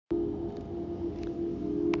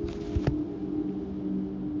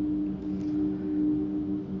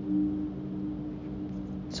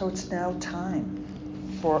So it's now time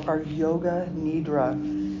for our Yoga Nidra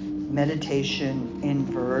meditation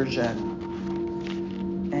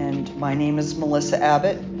inversion. And my name is Melissa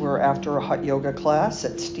Abbott. We're after a hot yoga class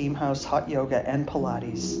at Steamhouse Hot Yoga and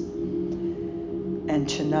Pilates. And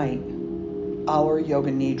tonight, our Yoga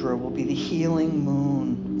Nidra will be the Healing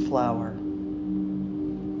Moon Flower.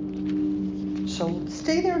 So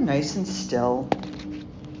stay there nice and still.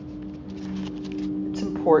 It's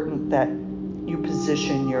important that you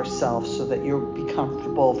position yourself so that you'll be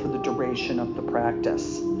comfortable for the duration of the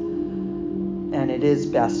practice. And it is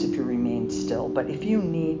best if you remain still. But if you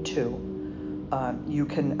need to, you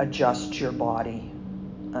can adjust your body.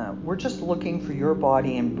 We're just looking for your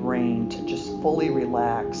body and brain to just fully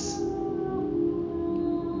relax.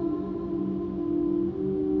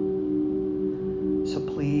 So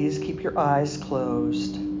please keep your eyes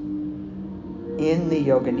closed. In the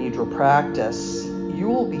Yoga Nidra practice, you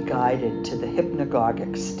will be guided to the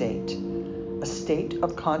hypnagogic state, a state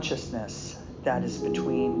of consciousness that is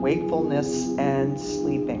between wakefulness and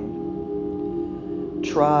sleeping.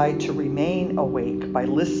 Try to remain awake by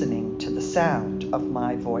listening to the sound of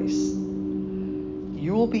my voice.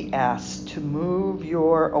 You will be asked to move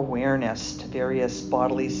your awareness to various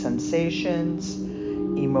bodily sensations,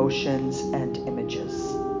 emotions, and images.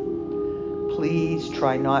 Please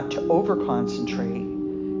try not to overconcentrate.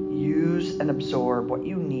 Use and absorb what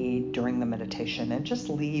you need during the meditation and just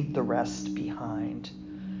leave the rest behind.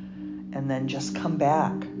 And then just come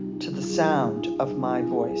back to the sound of my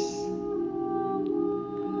voice.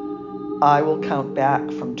 I will count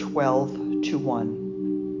back from 12 to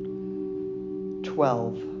 1.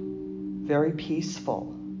 12, very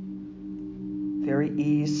peaceful, very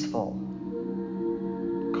easeful,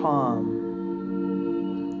 calm.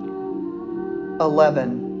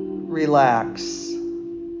 11, relax.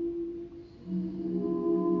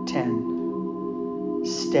 10,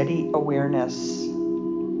 steady awareness.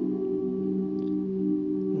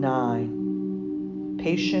 9,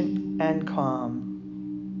 patient and calm.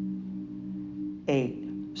 8,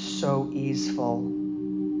 so easeful.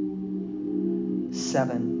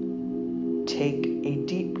 7, take a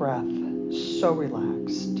deep breath, so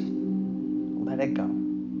relaxed. Let it go.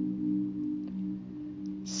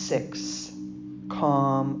 6,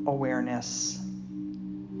 calm awareness.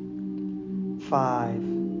 5,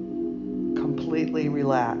 completely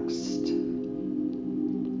relaxed.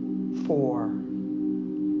 4,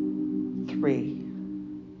 3,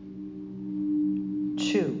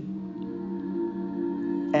 2,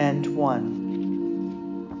 and 1.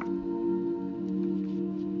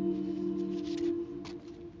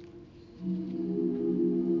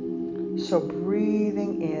 So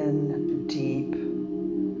breathing in deep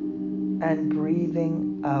and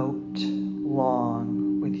breathing out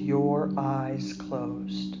long with your eyes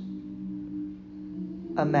closed.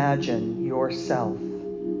 Imagine yourself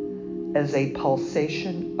as a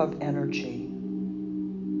pulsation of energy,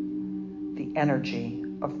 the energy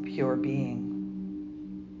of pure being.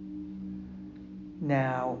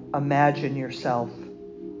 Now imagine yourself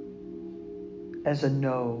as a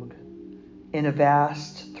node in a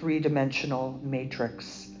vast three-dimensional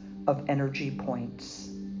matrix of energy points.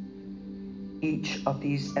 Each of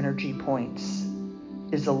these energy points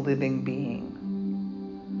is a living being.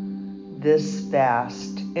 This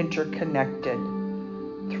vast, interconnected,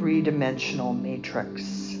 three-dimensional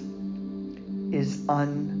matrix is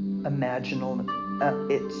unimaginable.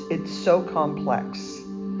 It's so complex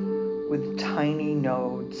with tiny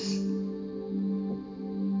nodes.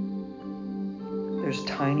 There's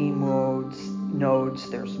tiny nodes,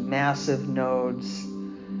 there's massive nodes,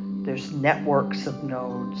 there's networks of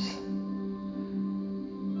nodes.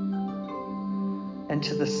 And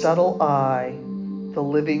to the subtle eye, the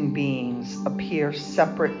living beings appear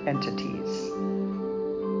separate entities,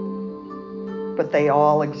 but they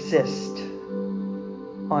all exist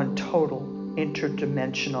on total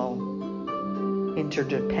interdimensional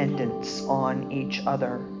interdependence on each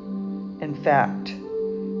other. In fact,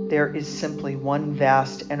 there is simply one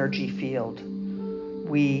vast energy field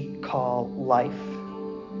we call life,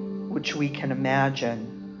 which we can imagine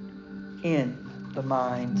in the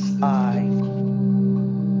mind's eye.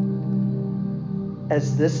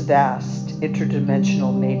 As this vast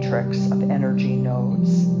interdimensional matrix of energy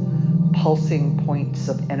nodes, pulsing points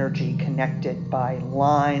of energy connected by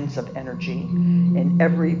lines of energy in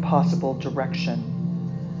every possible direction,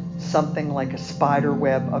 something like a spider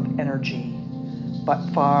web of energy, but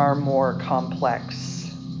far more complex.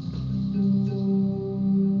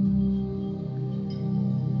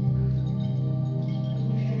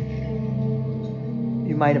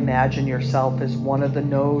 You might imagine yourself as one of the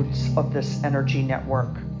nodes of this energy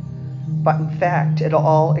network, but in fact, it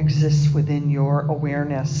all exists within your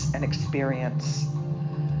awareness and experience.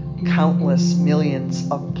 Countless millions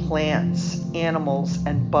of plants, animals,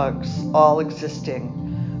 and bugs all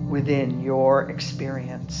existing within your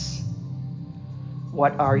experience.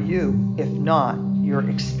 What are you, if not your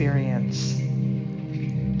experience?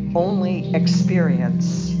 Only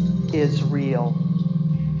experience is real.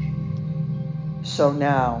 So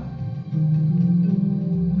now,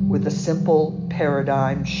 with a simple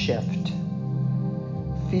paradigm shift,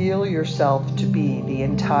 feel yourself to be the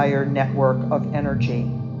entire network of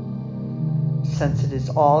energy, since it is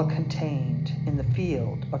all contained in the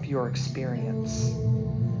field of your experience.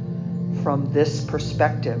 From this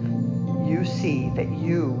perspective, you see that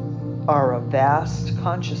you are a vast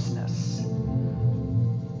consciousness,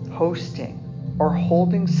 hosting or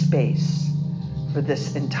holding space for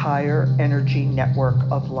this entire energy network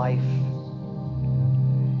of life.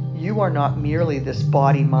 You are not merely this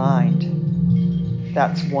body-mind.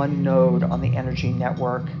 That's one node on the energy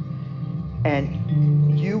network.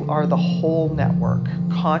 And you are the whole network,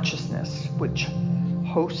 consciousness, which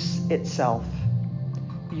hosts itself.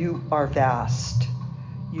 You are vast.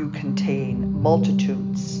 You contain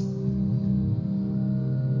multitudes.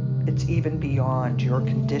 It's even beyond your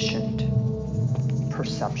conditioned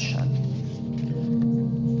perception.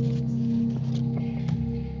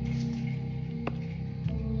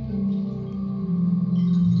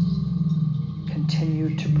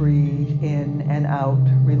 Continue to breathe in and out,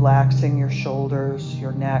 relaxing your shoulders,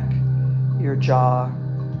 your neck, your jaw,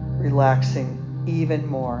 relaxing even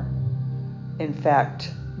more. In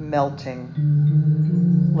fact, melting,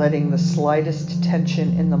 letting the slightest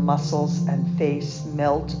tension in the muscles and face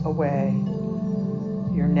melt away.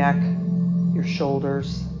 Your neck, your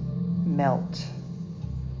shoulders melt.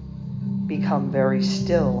 Become very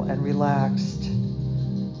still and relaxed,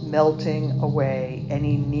 melting away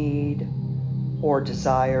any need or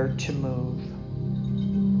desire to move,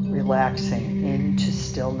 relaxing into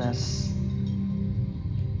stillness.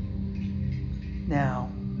 Now,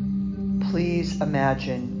 please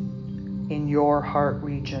imagine in your heart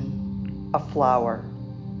region a flower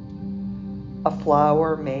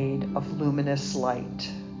made of luminous light,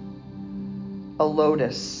 a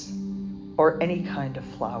lotus or any kind of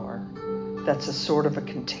flower that's a sort of a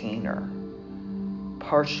container,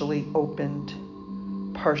 partially opened,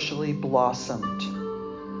 partially blossomed,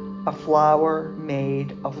 a flower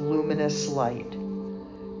made of luminous light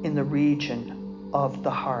in the region of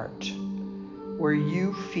the heart, where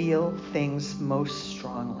you feel things most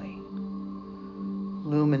strongly.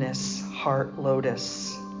 Luminous heart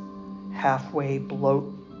lotus, halfway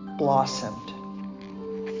blossomed.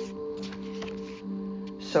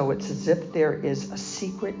 So it's as if there is a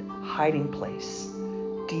secret hiding place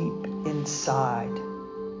deep inside.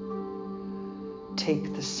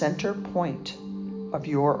 Take the center point of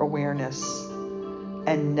your awareness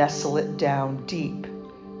and nestle it down deep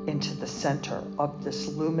into the center of this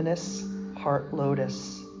luminous heart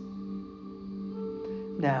lotus.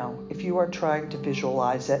 Now, if you are trying to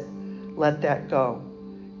visualize it, let that go.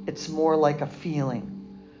 It's more like a feeling.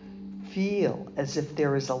 Feel as if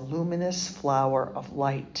there is a luminous flower of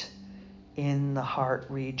light in the heart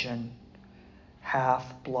region,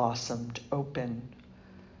 half blossomed open.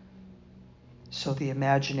 So the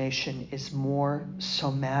imagination is more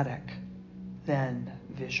somatic than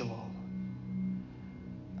visual.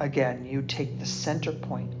 Again, you take the center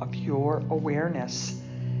point of your awareness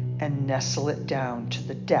and nestle it down to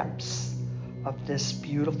the depths of this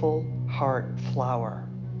beautiful heart flower.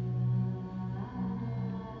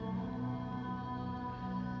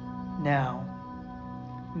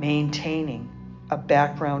 Now, maintaining a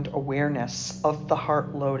background awareness of the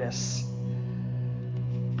heart lotus,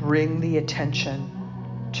 bring the attention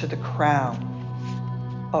to the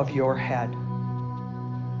crown of your head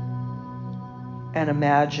and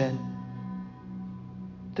imagine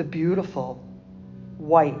the beautiful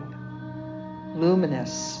white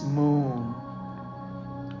luminous moon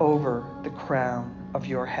over the crown of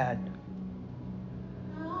your head,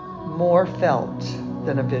 more felt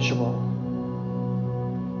than a visual.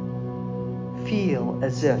 Feel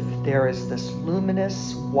as if there is this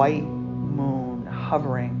luminous white moon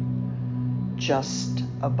hovering just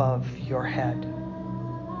above your head.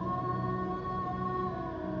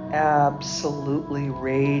 Absolutely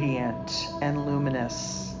radiant and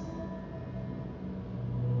luminous.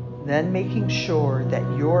 Then making sure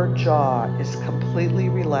that your jaw is completely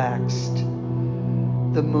relaxed,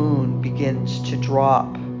 the moon begins to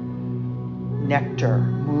drop nectar,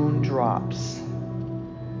 moon drops,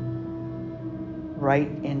 right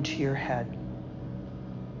into your head.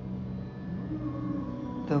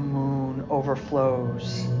 The moon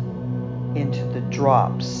overflows into the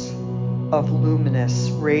drops of luminous,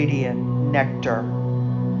 radiant nectar.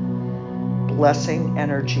 Blessing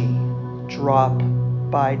energy, drop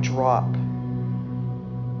by drop,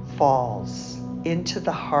 falls into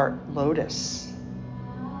the heart lotus.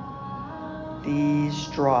 These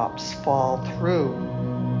drops fall through.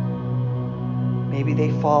 Maybe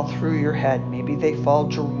they fall through your head. Maybe they fall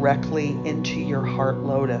directly into your heart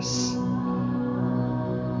lotus.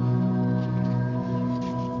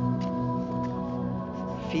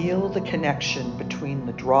 Feel the connection between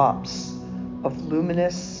the drops of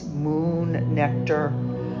luminous moon nectar,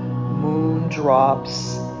 moon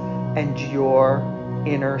drops, and your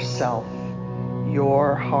inner self,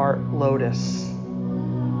 your heart lotus.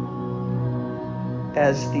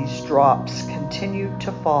 As these drops continue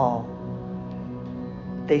to fall,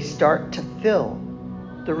 they start to fill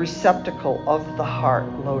the receptacle of the heart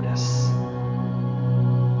lotus.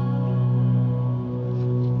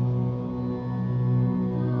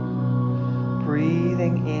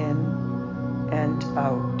 Breathing in and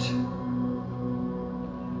out.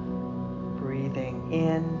 Breathing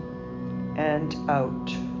in and out.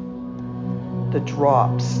 The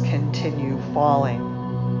drops continue falling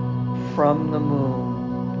from the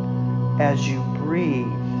moon as you breathe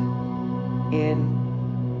in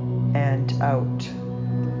and out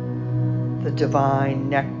the divine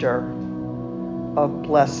nectar of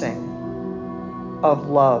blessing, of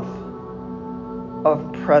love,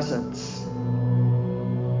 of presence.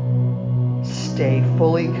 Stay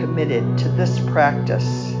fully committed to this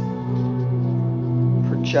practice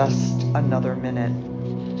for just another minute.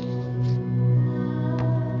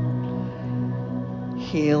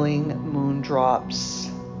 Healing moon drops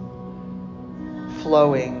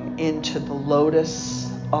flowing into the lotus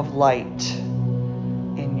of light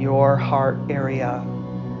in your heart area.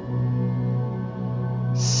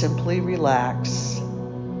 Simply relax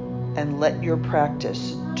and let your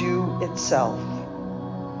practice do itself.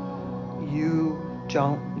 You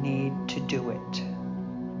don't need to do it.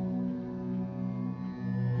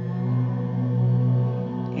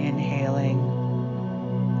 Inhaling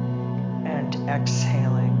and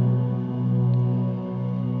exhaling.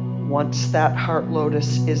 Once that heart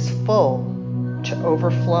lotus is full to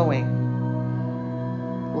overflowing,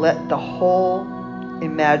 let the whole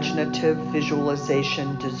imaginative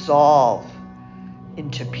visualization dissolve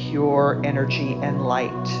into pure energy and light.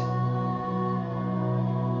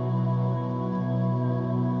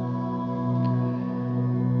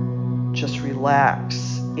 Just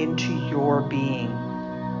relax into your being.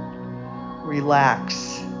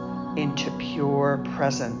 Relax into pure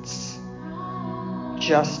presence.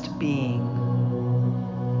 Just being.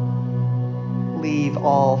 Leave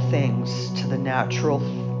all things to the natural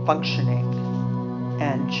functioning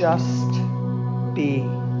and just be.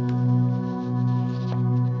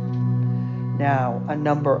 Now, a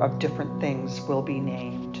number of different things will be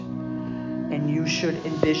named, and you should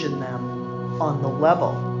envision them on the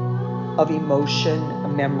level of emotion,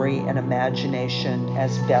 memory, and imagination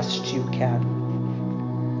as best you can.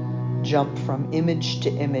 Jump from image to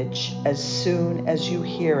image as soon as you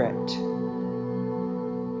hear it.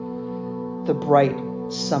 The bright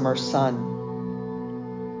summer sun,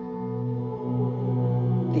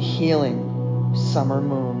 the healing summer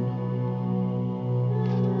moon,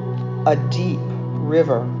 a deep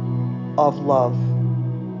river of love,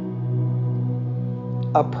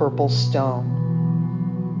 a purple stone,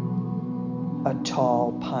 a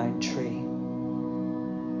tall pine tree,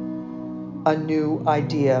 a new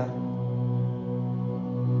idea,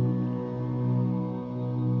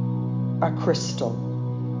 a crystal,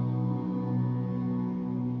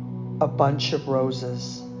 a bunch of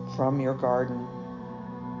roses from your garden,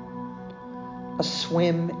 a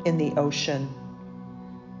swim in the ocean,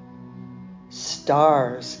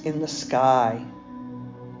 stars in the sky,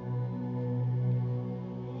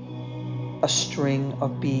 a string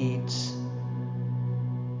of beads,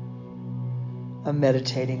 a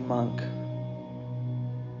meditating monk,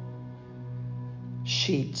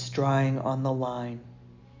 sheets drying on the line,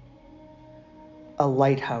 a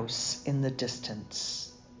lighthouse in the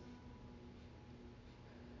distance,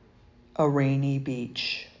 a rainy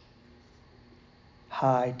beach,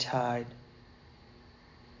 high tide,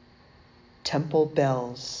 temple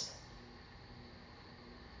bells,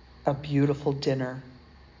 a beautiful dinner,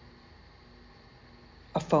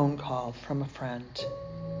 a phone call from a friend,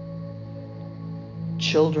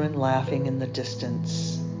 children laughing in the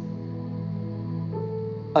distance,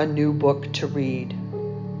 a new book to read,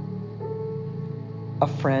 a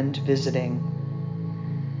friend visiting,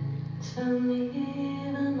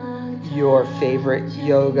 your favorite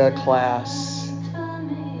yoga class,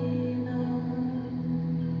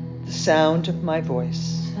 the sound of my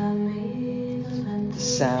voice, the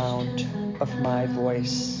sound of my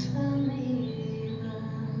voice.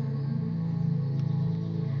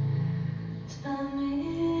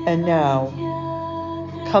 And now,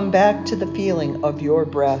 come back to the feeling of your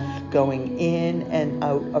breath going in and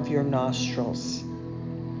out of your nostrils.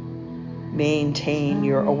 Maintain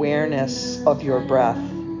your awareness of your breath,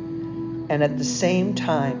 and at the same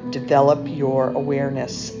time, develop your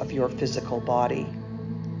awareness of your physical body.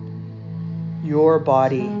 Your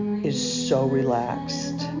body is so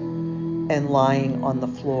relaxed and lying on the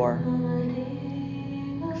floor.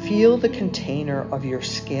 Feel the container of your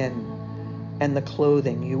skin and the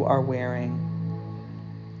clothing you are wearing,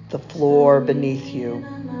 the floor beneath you.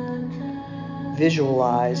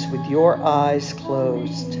 Visualize with your eyes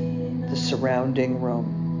closed the surrounding room,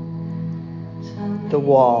 the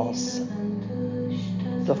walls,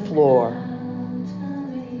 the floor,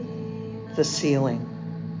 the ceiling,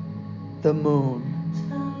 the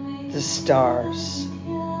moon, the stars.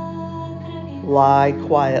 Lie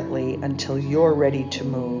quietly until you're ready to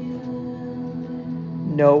move.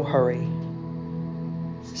 No hurry.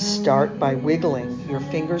 Start by wiggling your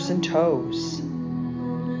fingers and toes.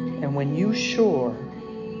 And when you're sure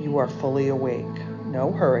you are fully awake,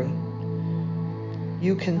 no hurry,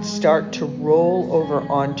 you can start to roll over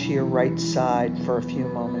onto your right side for a few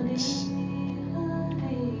moments.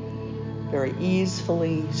 Very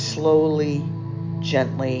easily, slowly,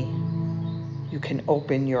 gently, you can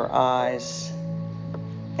open your eyes.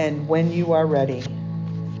 And when you are ready,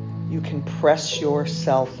 you can press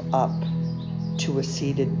yourself up to a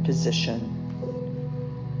seated position.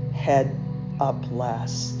 Head up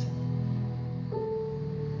last.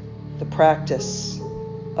 The practice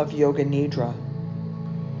of Yoga Nidra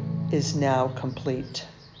is now complete.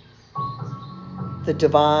 The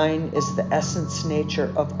divine is the essence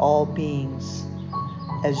nature of all beings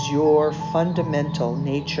as your fundamental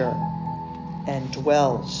nature and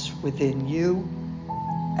dwells within you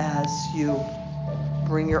as you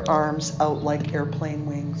bring your arms out like airplane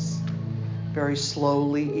wings. Very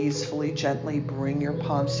slowly, easily, gently bring your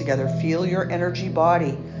palms together. Feel your energy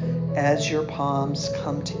body as your palms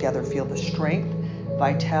come together. Feel the strength,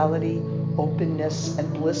 vitality, openness,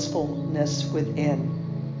 and blissfulness within.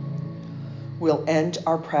 We'll end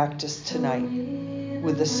our practice tonight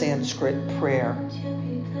with the Sanskrit prayer.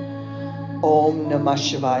 Om Namah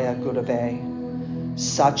Shivaya Gurave,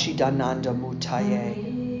 Sachidananda Mutaye,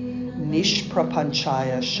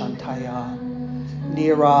 Nishprapanchaya Shantaya,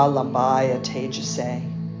 Nira Lambaya Tejase.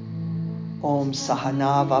 Om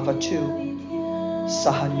Sahana Vavatu,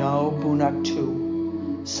 Sahano Bhunaktu,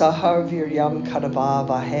 Sahar Viryam Kadava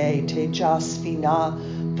Vahe Tejasvina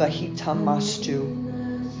Vahitamastu,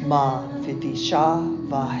 Ma Vidisha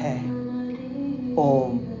Vahe.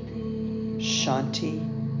 Om Shanti,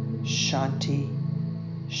 Shanti,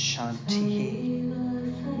 Shanti.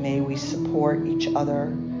 May we support each other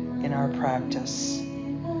in our practice.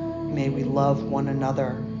 May we love one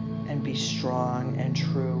another and be strong and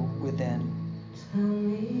true within.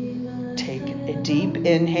 Take a deep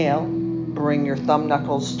inhale. Bring your thumb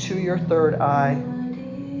knuckles to your third eye.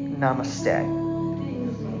 Namaste.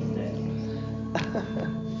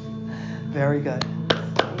 Very good.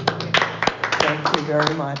 Thank you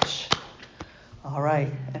very much. All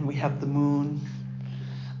right, and we have the moon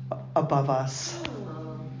above us.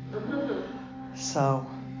 So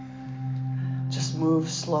just move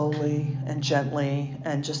slowly and gently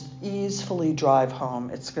and just easily drive home.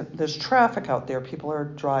 There's traffic out there. People are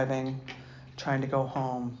driving, trying to go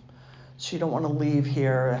home. So you don't want to leave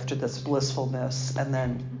here after this blissfulness and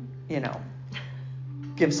then,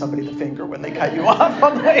 give somebody the finger when they cut you off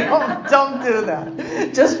on the way home. Don't do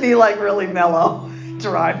that. Just be like really mellow.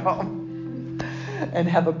 Drive home. And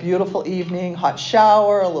have a beautiful evening, hot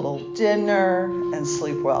shower, a little dinner, and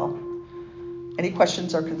sleep well. Any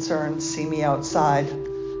questions or concerns, see me outside.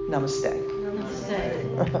 Namaste.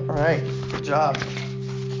 Namaste. All right, good job.